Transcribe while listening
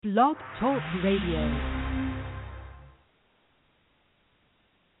Blog Talk Radio.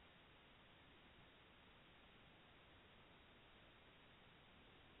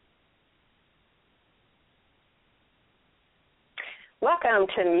 Welcome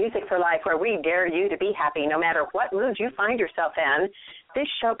to Music for Life, where we dare you to be happy no matter what mood you find yourself in. This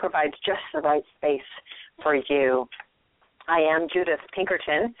show provides just the right space for you. I am Judith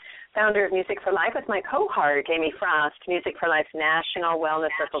Pinkerton, founder of Music for Life, with my cohort, Amy Frost, Music for Life's National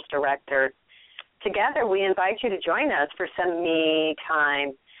Wellness Circles Director. Together, we invite you to join us for some me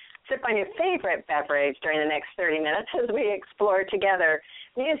time. Sip on your favorite beverage during the next 30 minutes as we explore together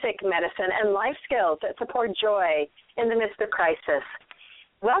music, medicine, and life skills that support joy in the midst of crisis.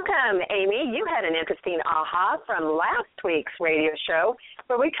 Welcome, Amy. You had an interesting aha from last week's radio show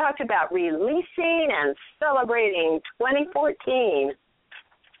where we talked about releasing and celebrating 2014.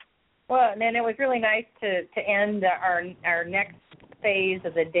 Well, and it was really nice to end our next phase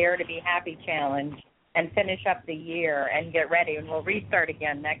of the Dare to Be Happy Challenge and finish up the year and get ready, and we'll restart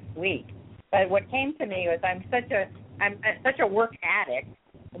again next week. But what came to me was I'm such a work addict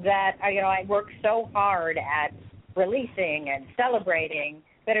that I work so hard at releasing and celebrating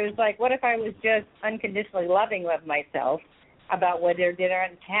that it was like, what if I was just unconditionally loving of myself about what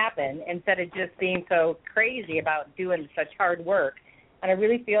didn't happen instead of just being so crazy about doing such hard work. And I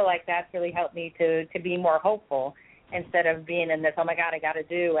really feel like that's really helped me to be more hopeful instead of being in this, oh my God, I got to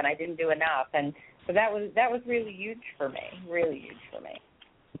do and I didn't do enough. And so that was really huge for me, really huge for me.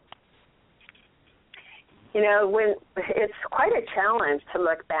 You know, when it's quite a challenge to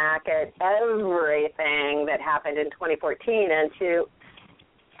look back at everything that happened in 2014 and to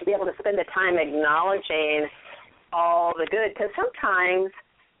be able to spend the time acknowledging all the good, because sometimes,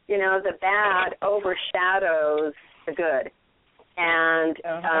 the bad overshadows the good. And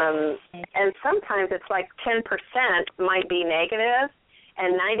and sometimes it's like 10% might be negative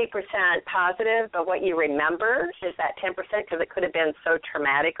and 90% positive, but what you remember is that 10% because it could have been so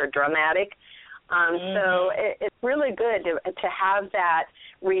traumatic or dramatic. So it's really good to have that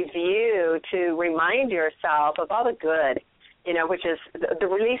review to remind yourself of all the good, which is the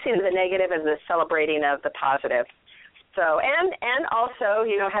releasing of the negative and the celebrating of the positive. So, and also,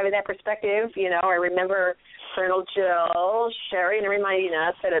 having that perspective, I remember Colonel Jill sharing and reminding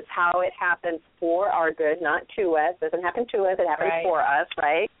us that it's how it happens for our good, not to us. It doesn't happen to us, it happens for us,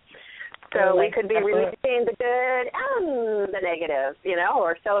 right? So we could be releasing the good and the negative,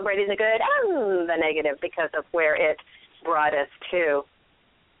 or celebrating the good and the negative because of where it brought us to.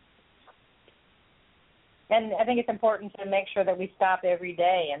 And I think it's important to make sure that we stop every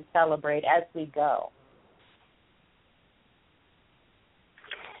day and celebrate as we go.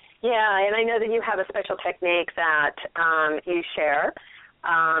 Yeah, and I know that you have a special technique that you share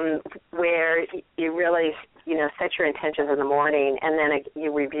where you really, set your intentions in the morning and then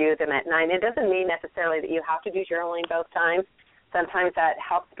you review them at night. It doesn't mean necessarily that you have to do journaling both times. Sometimes that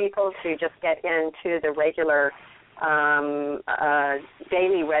helps people to just get into the regular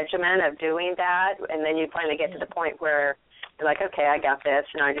daily regimen of doing that, and then you finally get to the point where you're like, okay, I got this.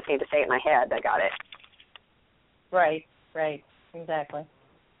 I just need to say it in my head. I got it. Right, exactly.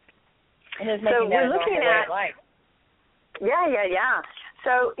 And it's so making we're that looking at life. Yeah.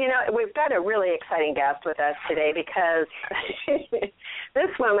 So, we've got a really exciting guest with us today because this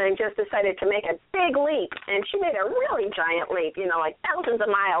woman just decided to make a big leap, and she made a really giant leap, like thousands of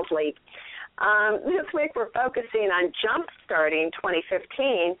miles leap. This week we're focusing on jump-starting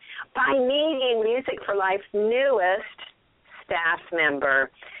 2015 by meeting Music for Life's newest staff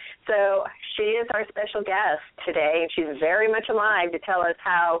member. So she is our special guest today, and she's very much alive to tell us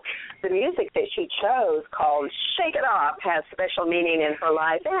how the music that she chose, called Shake It Off, has special meaning in her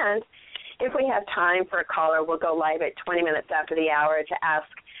life. And if we have time for a caller, we'll go live at 20 minutes after the hour to ask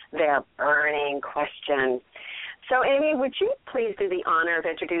their burning question. So, Amy, would you please do the honor of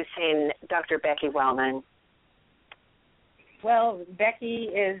introducing Dr. Becky Wellman? Well, Becky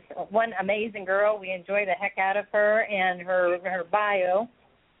is one amazing girl. We enjoy the heck out of her and her bio.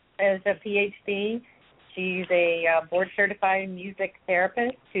 As a PhD, she's a board-certified music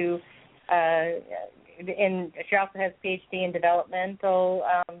therapist she also has a PhD in developmental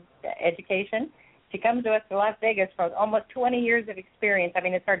education. She comes to us to Las Vegas for almost 20 years of experience. I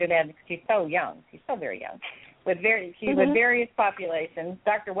mean, it's hard to imagine because she's so young. She's so very young. With various populations.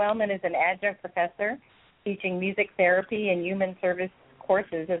 Dr. Wellman is an adjunct professor teaching music therapy and human service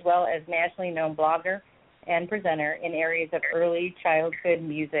courses, as well as nationally known blogger and presenter in areas of early childhood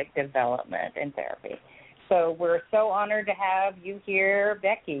music development and therapy. So we're so honored to have you here,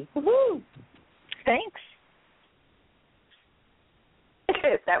 Becky. Woohoo! Thanks.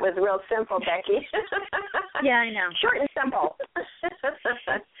 That was real simple, Becky. Yeah, I know. Short and simple.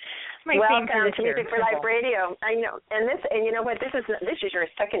 Welcome to Music for Life Radio. I know, and you know what? This is your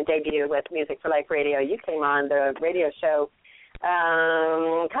second debut with Music for Life Radio. You came on the radio show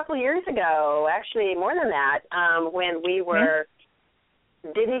a couple of years ago, actually more than that, when we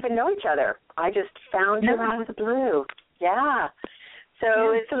didn't even know each other. I just found you out of the blue. Yeah.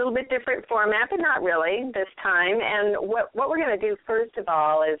 So it's a little bit different format, but not really this time. And what we're going to do first of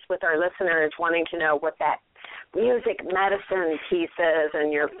all is with our listeners wanting to know what that music medicine piece is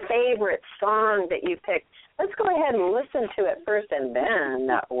and your favorite song that you picked. Let's go ahead and listen to it first, and then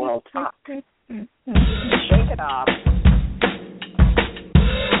we'll talk. Shake it off.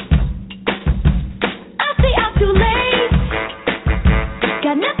 I see I'm too late.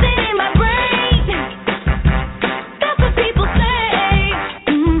 Got nothing in my brain. That's what people say.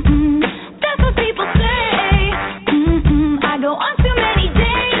 That's what people say. I go on too many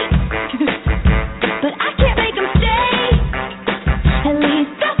dates, but I can't make them stay. At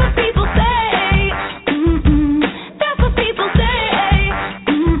least that's what people say. That's what people say.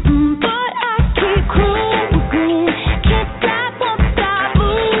 But I keep cruising. Can't stop, won't stop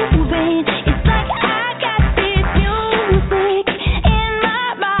moving. It's like I got this music in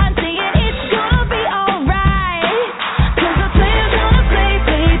my mind saying it's gonna be alright. 'Cause the player's gonna play,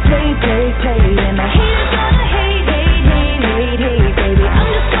 and the haters gonna hate, baby. I'm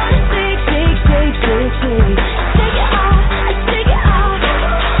just gonna shake it off, shake it off.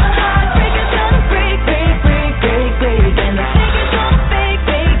 Heartbreaker's gonna break, and the faker's gonna fake,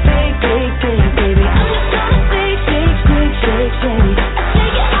 baby. I'm just gonna shake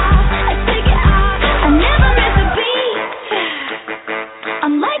it off. I never miss a beat.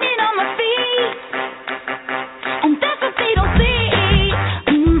 I'm lightning on my feet, and that's what they don't see.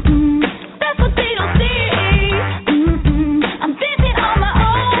 That's what they don't see. I'm dancing on my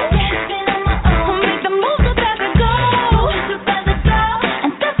own. Make the moves up as I go.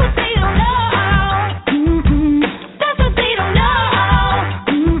 And that's what they don't know. That's what they don't know.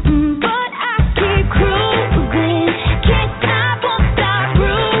 But I keep cruising. Can't stop, won't stop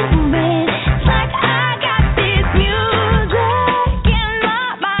grooving. It's like I got this music in my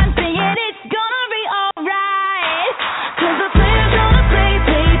mind saying it's gonna be alright. 'Cause the player's gonna play,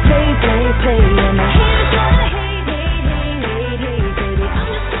 and the haters gonna hate, baby. I'm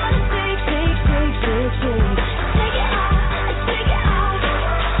just gonna shake it off.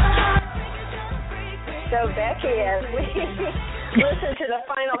 So, Becky, as we listen to the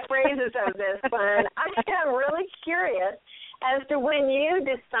final phrases of this one, I am really curious as to when you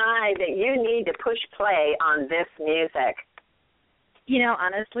decide that you need to push play on this music. You know,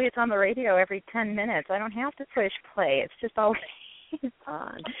 honestly, it's on the radio every 10 minutes. I don't have to push play. It's just always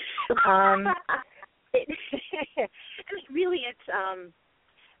on. You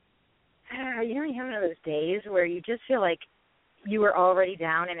know, you have one of those days where you just feel like you were already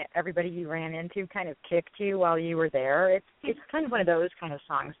down and everybody you ran into kind of kicked you while you were there. It's kind of one of those kind of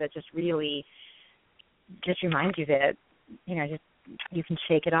songs that just really just reminds you that, you know, just you can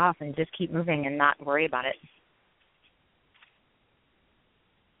shake it off and just keep moving and not worry about it.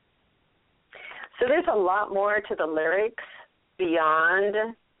 So there's a lot more to the lyrics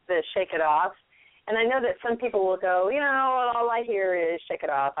beyond the shake it off. And I know that some people will go, you know, all I hear is shake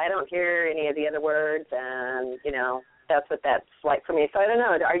it off. I don't hear any of the other words, and, you know, that's what that's like for me. So I don't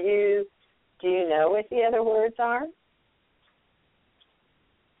know. Do you know what the other words are?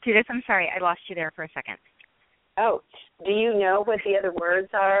 Judith, I'm sorry, I lost you there for a second. Oh, do you know what the other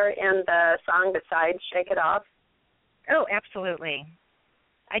words are in the song besides shake it off? Oh, absolutely.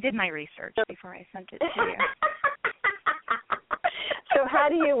 I did my research before I sent it to you. So how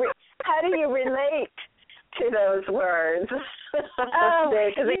do you relate to those words?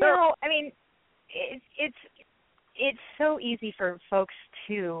 You know, I mean, it's so easy for folks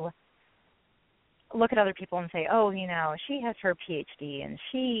to look at other people and say, oh, you know, she has her PhD and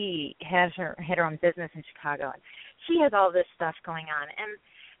she had her own business in Chicago and she has all this stuff going on.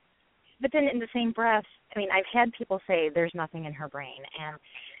 But then in the same breath, I mean, I've had people say there's nothing in her brain and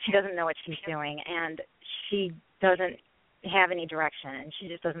she doesn't know what she's doing and she doesn't have any direction and she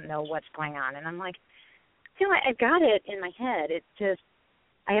just doesn't know what's going on. And I'm like, you know, I've got it in my head. It's just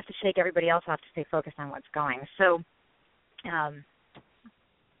I have to shake everybody else off to stay focused on what's going. So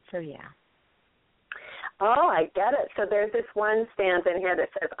yeah. Oh, I get it. So there's this one stanza in here that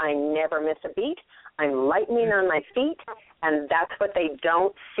says, I never miss a beat. I'm lightning on my feet, and that's what they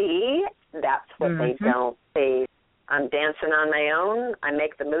don't see. That's what they don't see. I'm dancing on my own. I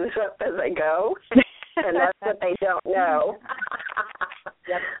make the moves up as I go, and that's what they don't know.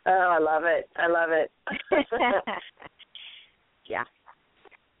 Yep. Oh, I love it. I love it. Yeah.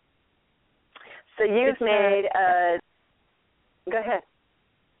 So you've made go ahead.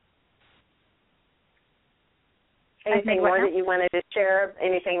 Anything more that you wanted to share?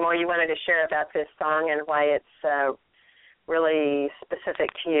 Anything more you wanted to share about this song and why it's really specific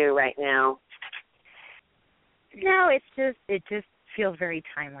to you right now? No, it just feels very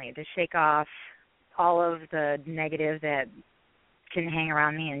timely to shake off all of the negative that can hang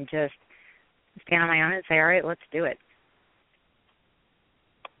around me and just stand on my own and say, all right, let's do it.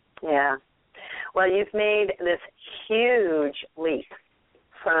 Yeah. Well, you've made this huge leap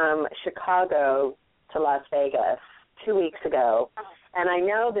from Chicago to Las Vegas 2 weeks ago, and I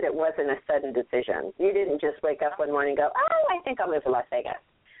know that it wasn't a sudden decision. You didn't just wake up one morning and go, oh, I think I'll move to Las Vegas.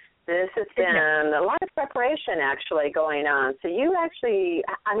 This has been a lot of preparation actually going on. So you actually,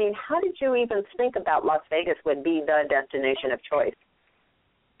 I mean, how did you even think about Las Vegas would be the destination of choice?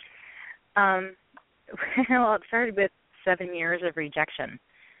 Well, it started with 7 years of rejection.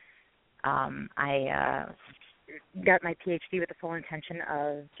 I got my PhD with the full intention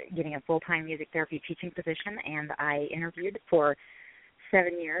of getting a full-time music therapy teaching position, and I interviewed for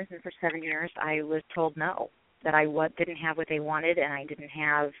 7 years, and for 7 years I was told no, that I didn't have what they wanted and I didn't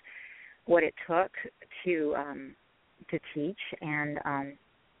have what it took to teach. And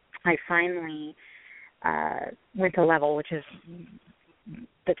I finally went to Level, which is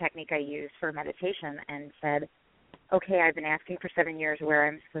the technique I use for meditation, and said, okay, I've been asking for 7 years where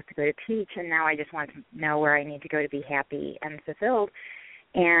I'm supposed to go to teach, and now I just want to know where I need to go to be happy and fulfilled.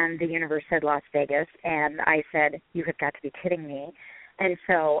 And the universe said Las Vegas, and I said, you have got to be kidding me. And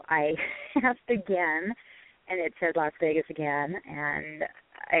so I asked again, and it said Las Vegas again, and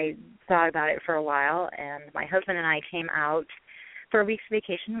I thought about it for a while, and my husband and I came out for a week's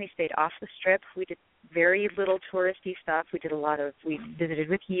vacation. We stayed off the Strip. We did very little touristy stuff. We visited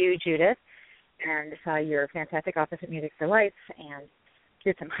with you, Judith, and saw your fantastic office at Music for Life, and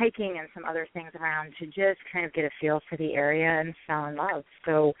did some hiking and some other things around to just kind of get a feel for the area and fell in love.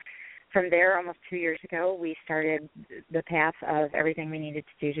 So from there, almost 2 years ago, we started the path of everything we needed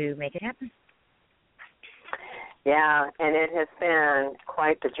to do to make it happen. Yeah, and it has been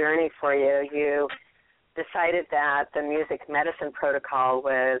quite the journey for you. You decided that the music medicine protocol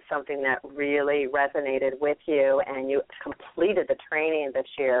was something that really resonated with you, and you completed the training this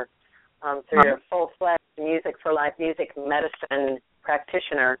year through your full-fledged Music for Life music medicine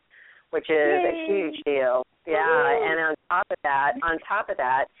practitioner, which is a huge deal. Yeah, and on top of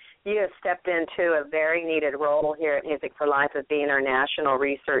that, you have stepped into a very needed role here at Music for Life of being our national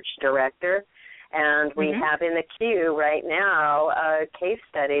research director. And we have in the queue right now a case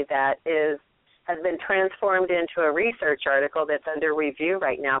study that has been transformed into a research article that's under review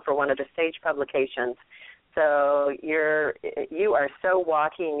right now for one of the Sage publications. So you are so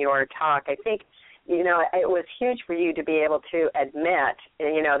walking your talk. I think, it was huge for you to be able to admit,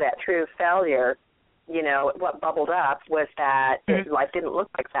 that through failure, what bubbled up was that life didn't look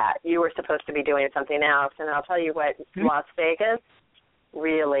like that. You were supposed to be doing something else. And I'll tell you what, Las Vegas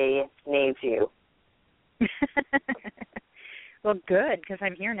really needs you. Well, good, because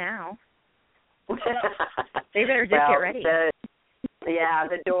I'm here now. They better just get ready.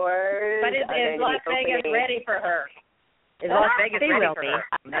 The doors. But is Las Vegas ready for her? Is Las Vegas ready for her?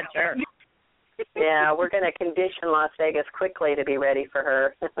 I'm not sure. Yeah, we're going to condition Las Vegas quickly to be ready for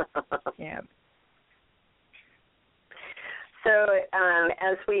her. Yeah. So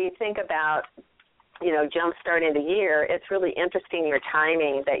as we think about, jump-starting the year, it's really interesting your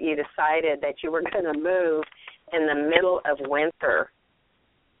timing that you decided that you were going to move in the middle of winter.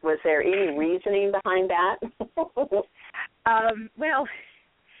 Was there any reasoning behind that? Well,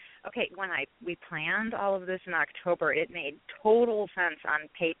 okay, when we planned all of this in October, it made total sense on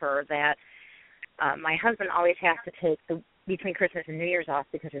paper that my husband always has to take between Christmas and New Year's off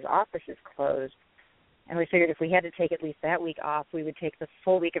because his office is closed. And we figured if we had to take at least that week off, we would take the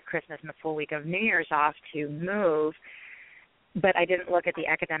full week of Christmas and the full week of New Year's off to move. But I didn't look at the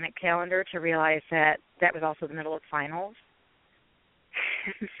academic calendar to realize that was also the middle of finals.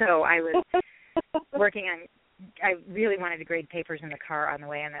 So I was working on, I really wanted to grade papers in the car on the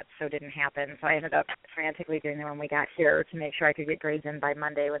way, and that so didn't happen. So I ended up frantically doing them when we got here to make sure I could get grades in by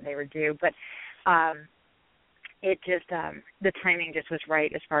Monday when they were due. But it just, the timing just was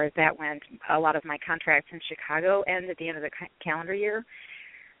right as far as that went. A lot of my contracts in Chicago end at the end of the calendar year,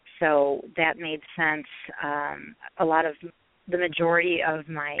 so that made sense. A lot of the majority of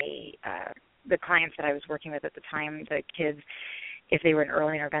my the clients that I was working with at the time, the kids, if they were in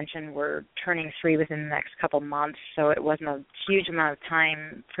early intervention, were turning 3 within the next couple months, so it wasn't a huge amount of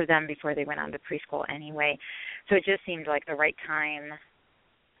time for them before they went on to preschool anyway. So it just seemed like the right time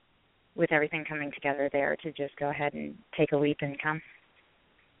with everything coming together there to just go ahead and take a leap and come.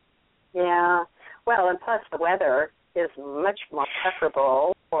 Yeah. Well, and plus the weather is much more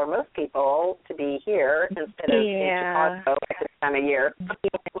preferable for most people to be here instead of in Chicago at this time of year.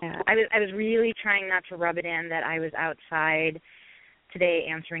 Yeah. I was really trying not to rub it in that I was outside today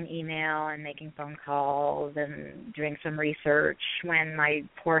answering email and making phone calls and doing some research when my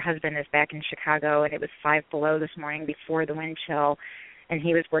poor husband is back in Chicago, and it was 5 below this morning before the wind chill, and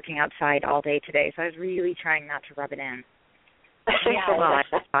he was working outside all day today. So I was really trying not to rub it in while I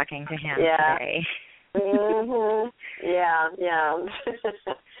was talking to him today. Mhm. Yeah.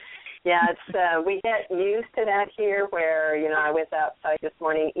 Yeah, it's we get used to that here where, I was outside this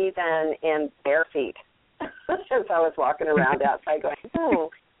morning even in bare feet. As I was walking around outside going, I wonder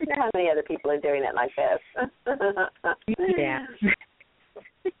how many other people are doing it like this. Yeah.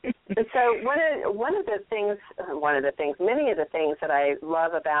 And so many of the things that I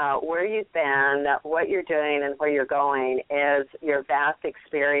love about where you've been, what you're doing, and where you're going is your vast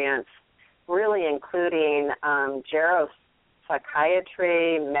experience, really including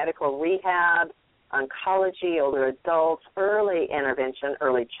geropsychiatry, medical rehab, oncology, older adults, early intervention,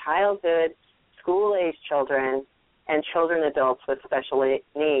 early childhood, school-age children, and children, adults with special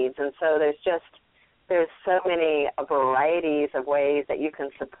needs. And so there's so many varieties of ways that you can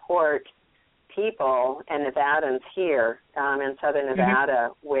support people and Nevadans here in Southern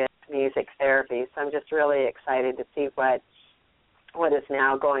Nevada with music therapy. So I'm just really excited to see what is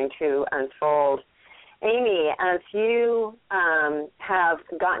now going to unfold. Amy, as you have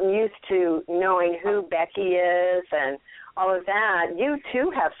gotten used to knowing who Becky is and all of that, you too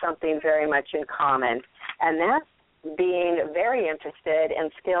have something very much in common, and that's being very interested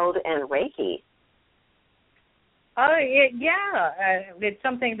and skilled in Reiki. Oh, yeah. It's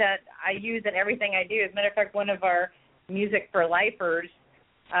something that I use in everything I do. As a matter of fact, one of our Music for Lifers,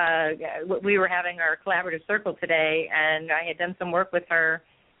 we were having our collaborative circle today, and I had done some work with her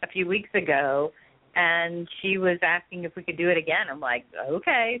a few weeks ago, and she was asking if we could do it again. I'm like,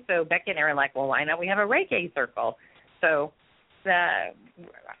 okay. So Becky and I were like, well, why not we have a Reiki circle? So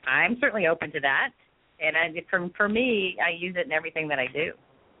I'm certainly open to that. And for me, I use it in everything that I do.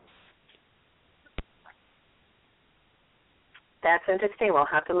 That's interesting. We'll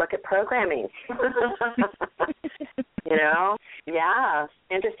have to look at programming. Yeah,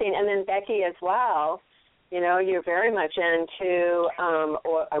 interesting. And then Becky as well, you're very much into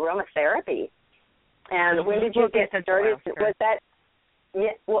aromatherapy. And when did you get started? Was that?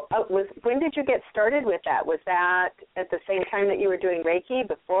 Yeah. Well, when did you get started with that? Was that at the same time that you were doing Reiki,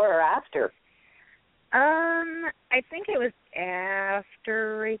 before or after? I think it was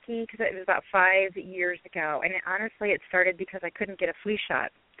after Reiki, because it was about 5 years ago. And honestly, it started because I couldn't get a flu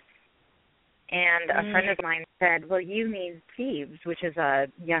shot. And a friend of mine said, well, you need Thieves, which is a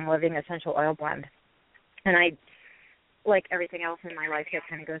Young Living essential oil blend. And I, like everything else in my life, it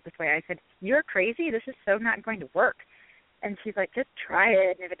kind of goes this way. I said, you're crazy. This is so not going to work. And she's like, just try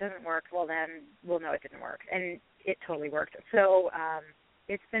it. And if it doesn't work, well, then we'll know it didn't work. And it totally worked. So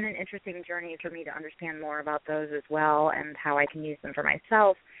it's been an interesting journey for me to understand more about those as well and how I can use them for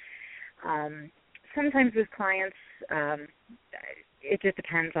myself. Sometimes with clients, it just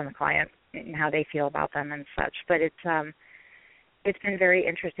depends on the client and how they feel about them and such. But it's been very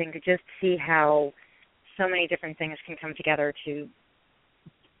interesting to just see how so many different things can come together to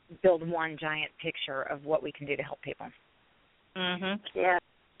build one giant picture of what we can do to help people. Yeah.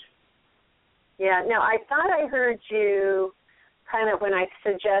 Yeah. Now, I thought I heard you kind of when I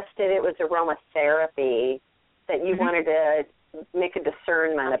suggested it was aromatherapy that you wanted to make a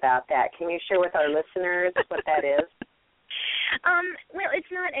discernment about that. Can you share with our listeners what that is? Well,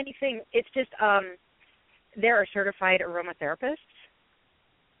 it's not anything. It's just there are certified aromatherapists,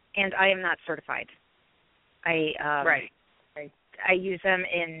 and I am not certified. I use them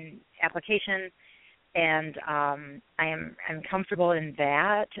in application, and I'm comfortable in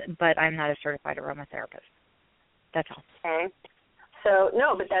that, but I'm not a certified aromatherapist. That's all. Okay. So,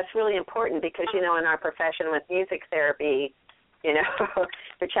 no, but that's really important because, in our profession with music therapy,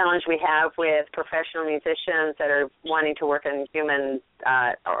 the challenge we have with professional musicians that are wanting to work in human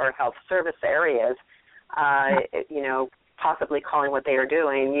or health service areas, possibly calling what they are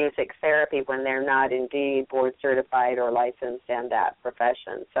doing music therapy when they're not indeed board certified or licensed in that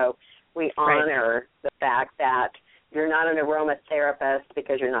profession. So we honor the fact that you're not an aromatherapist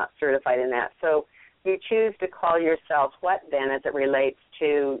because you're not certified in that. So you choose to call yourself what then as it relates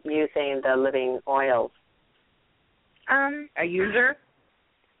to using the living oils? A user?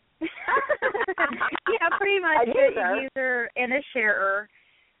 Yeah, pretty much a user and a sharer.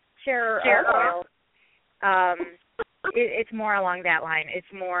 Sharer oil. It's more along that line.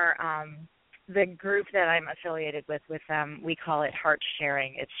 It's more the group that I'm affiliated with them, we call it heart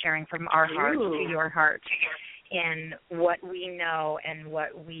sharing. It's sharing from our heart to your heart in what we know and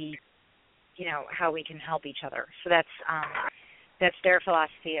what we, how we can help each other. So that's their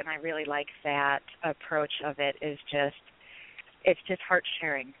philosophy, and I really like that approach of it. It's just heart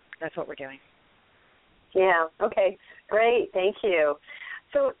sharing. That's what we're doing. Yeah. Okay. Great. Thank you.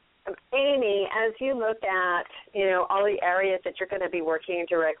 So, Amy, as you look at, all the areas that you're going to be working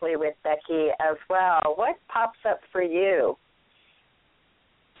directly with Becky as well, what pops up for you?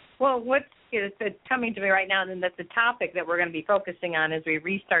 Well, what's coming to me right now, and that's the topic that we're going to be focusing on as we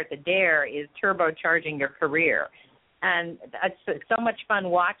restart the DARE, is turbocharging your career. And it's so much fun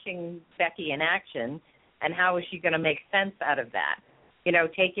watching Becky in action, and how is she going to make sense out of that?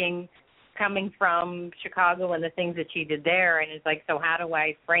 Coming from Chicago and the things that she did there, and it's like, so how do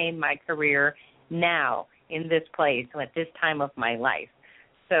I frame my career now in this place at this time of my life?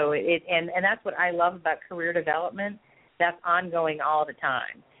 So and that's what I love about career development. That's ongoing all the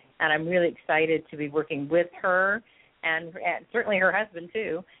time, and I'm really excited to be working with her and certainly her husband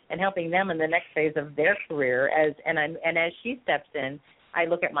too, and helping them in the next phase of their career. As she steps in, I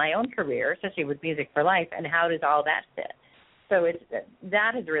look at my own career, especially with Music for Life, and how does all that fit? So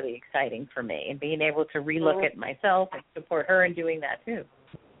that is really exciting for me, and being able to relook at myself and support her in doing that too.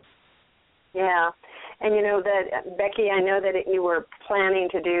 Yeah. And that, Becky, I know that you were planning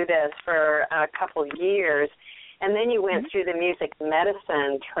to do this for a couple years, and then you went through the music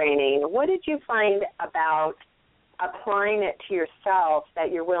medicine training. What did you find about applying it to yourself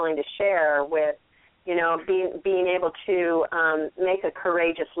that you're willing to share with, being able to make a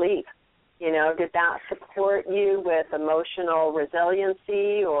courageous leap? Did that support you with emotional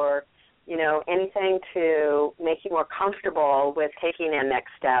resiliency or, anything to make you more comfortable with taking a next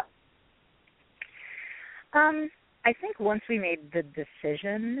step? I think once we made the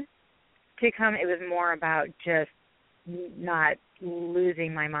decision to come, it was more about just not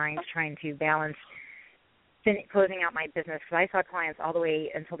losing my mind trying to balance closing out my business, because I saw clients all the way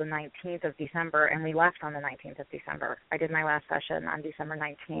until the 19th of December, and we left on the 19th of December. I did my last session on December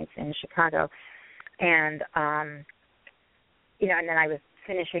 19th in Chicago, and and then I was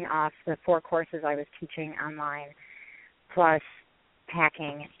finishing off the 4 courses I was teaching online, plus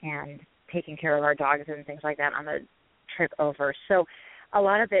packing and taking care of our dogs and things like that on the trip over. So a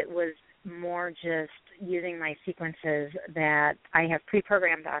lot of it was more just using my sequences that I have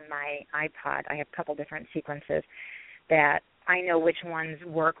pre-programmed on my iPod. I have a couple different sequences that I know which ones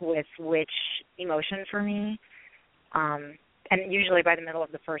work with which emotion for me. And usually by the middle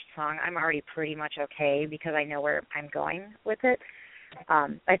of the first song, I'm already pretty much okay because I know where I'm going with it. I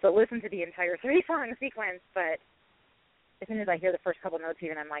have to listen to the entire 3-song sequence, but as soon as I hear the first couple notes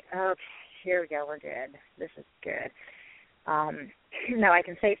even, I'm like, okay, here we go, we're good. This is good. Now I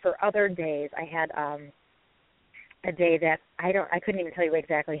can say for other days, I had a day that I couldn't even tell you what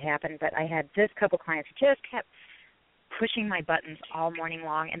exactly happened, but I had just a couple clients who just kept pushing my buttons all morning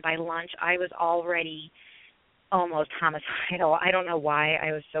long, and by lunch I was already almost homicidal. I don't know why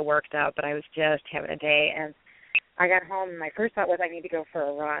I was so worked up, but I was just having a day, and I got home and my first thought was I need to go for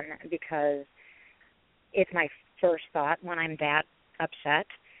a run because it's my first thought when I'm that upset.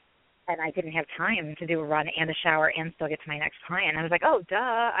 And I didn't have time to do a run and a shower and still get to my next client. I was like, oh, duh,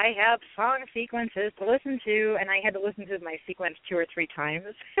 I have song sequences to listen to, and I had to listen to my sequence 2 or 3 times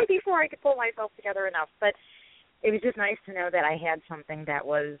before I could pull myself together enough. But it was just nice to know that I had something that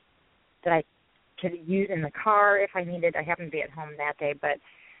I could use in the car if I needed. I happened to be at home that day, but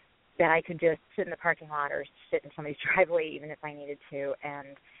that I could just sit in the parking lot or sit in somebody's driveway even if I needed to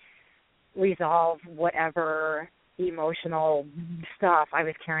and resolve whatever emotional stuff I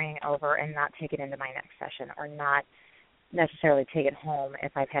was carrying over and not take it into my next session, or not necessarily take it home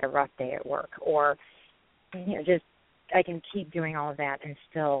if I've had a rough day at work, or just I can keep doing all of that and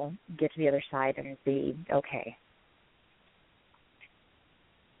still get to the other side and be okay.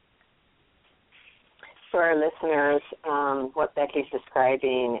 For our listeners, what Becky's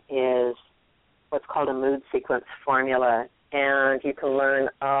describing is what's called a mood sequence formula, and you can learn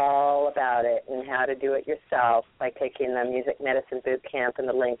all about it and how to do it yourself by taking the Music Medicine Boot Camp, and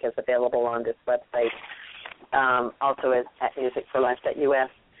the link is available on this website, also at musicforlife.us.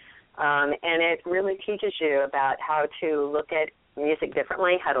 And it really teaches you about how to look at music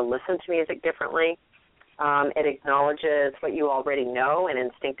differently, how to listen to music differently. It acknowledges what you already know and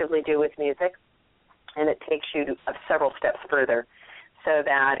instinctively do with music, and it takes you several steps further, so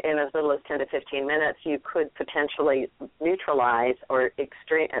that in as little as 10 to 15 minutes, you could potentially neutralize or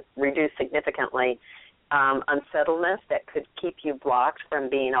reduce significantly unsettledness that could keep you blocked from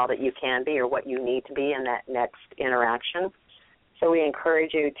being all that you can be or what you need to be in that next interaction. So we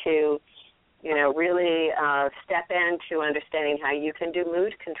encourage you to really step into understanding how you can do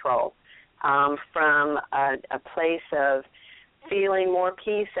mood control from a place of feeling more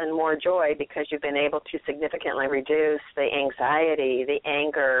peace and more joy because you've been able to significantly reduce the anxiety, the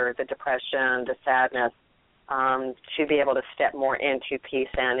anger, the depression, the sadness, to be able to step more into peace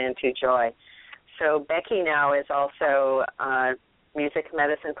and into joy. So Becky now is also a music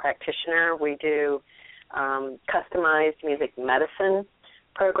medicine practitioner. We do customized music medicine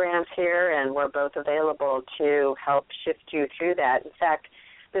programs here, and we're both available to help shift you through that. In fact,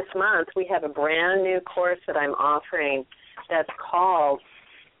 this month we have a brand new course that I'm offering that's called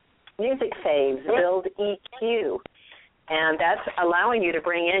Music Faves, Build EQ. And that's allowing you to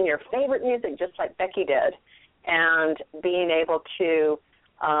bring in your favorite music just like Becky did and being able to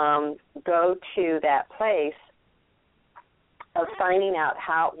go to that place of finding out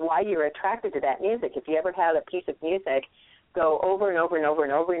why you're attracted to that music. If you ever had a piece of music go over and over and over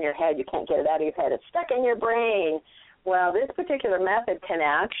and over in your head, you can't get it out of your head, it's stuck in your brain. Well, this particular method can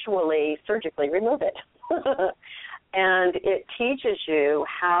actually surgically remove it. And it teaches you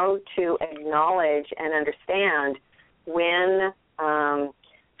how to acknowledge and understand when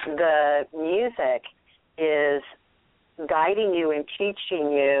the music is guiding you and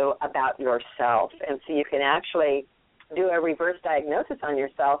teaching you about yourself. And so you can actually do a reverse diagnosis on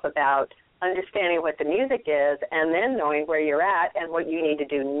yourself about understanding what the music is and then knowing where you're at and what you need to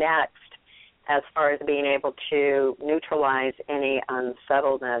do next as far as being able to neutralize any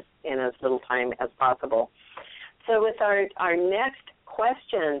unsettledness in as little time as possible. So with our next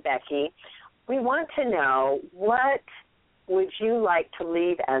question, Becky, we want to know, what would you like to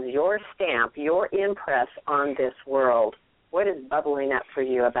leave as your stamp, your impress on this world? What is bubbling up for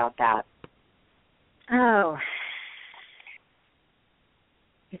you about that? Oh,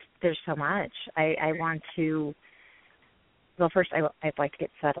 there's so much. I want to, well, first I'd like to get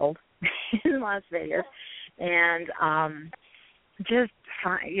settled in Las Vegas and just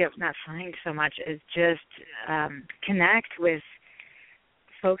not find so much as just connect with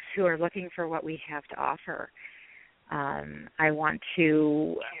folks who are looking for what we have to offer. I want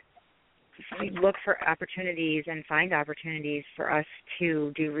to look for opportunities and find opportunities for us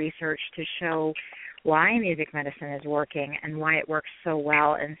to do research to show why music medicine is working and why it works so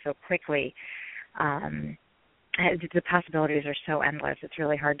well and so quickly. The possibilities are so endless. It's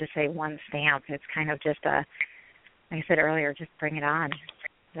really hard to say one stamp. It's kind of just like I said earlier, just bring it on.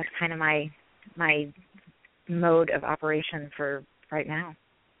 That's kind of my mode of operation for right now.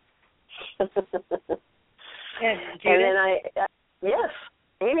 And then yes,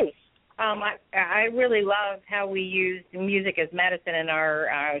 Amy. I really love how we use music as medicine in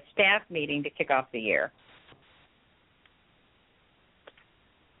our staff meeting to kick off the year.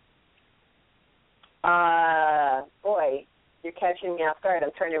 Boy, you're catching me off guard.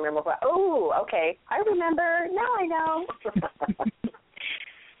 I'm trying to remember what. Oh, okay. I remember. Now I know.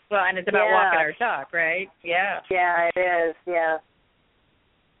 Well, and it's about walking our talk, right? Yeah. Yeah, it is. Yeah.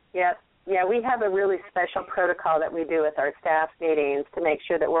 Yep. Yeah, we have a really special protocol that we do with our staff meetings to make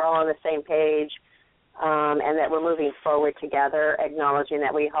sure that we're all on the same page and that we're moving forward together, acknowledging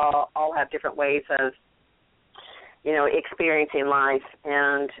that we all have different ways of, experiencing life.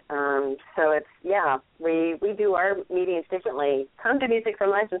 And so it's, we do our meetings differently. Come to Music for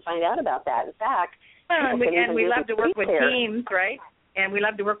Life and find out about that. In fact, and we love to work with teams, right? And we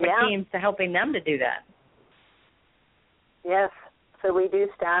love to work with teams to helping them to do that. Yes. So we do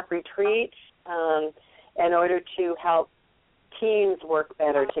staff retreats in order to help teams work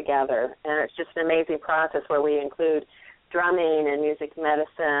better together. And it's just an amazing process where we include drumming and music medicine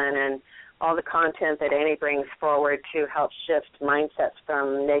and all the content that Annie brings forward to help shift mindsets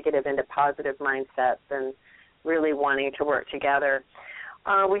from negative into positive mindsets and really wanting to work together.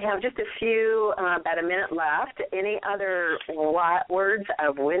 We have just a few, about a minute left. Any other words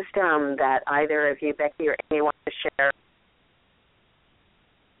of wisdom that either of you, Becky or Amy, want to share?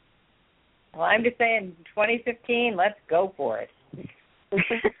 Well, I'm just saying 2015, let's go for it.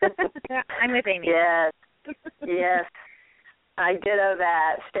 I'm with Amy. Yes. Yes. I ditto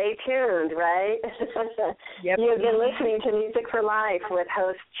that. Stay tuned, right? Yep. You've been listening to Music for Life with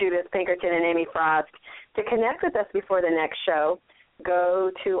hosts Judith Pinkerton and Amy Frost. To connect with us before the next show,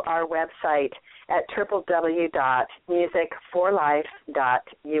 go to our website at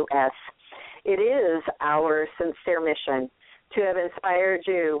www.musicforlife.us. It is our sincere mission to have inspired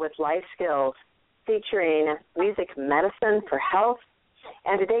you with life skills featuring music medicine for health.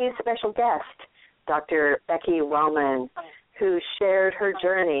 And today's special guest, Dr. Becky Wellman, who shared her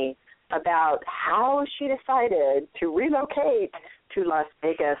journey about how she decided to relocate to Las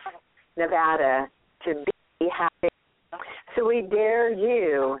Vegas, Nevada, to be happy. So we dare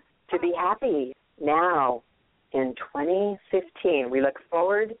you to be happy now in 2015. We look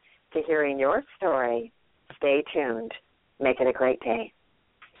forward to hearing your story. Stay tuned. Make it a great day.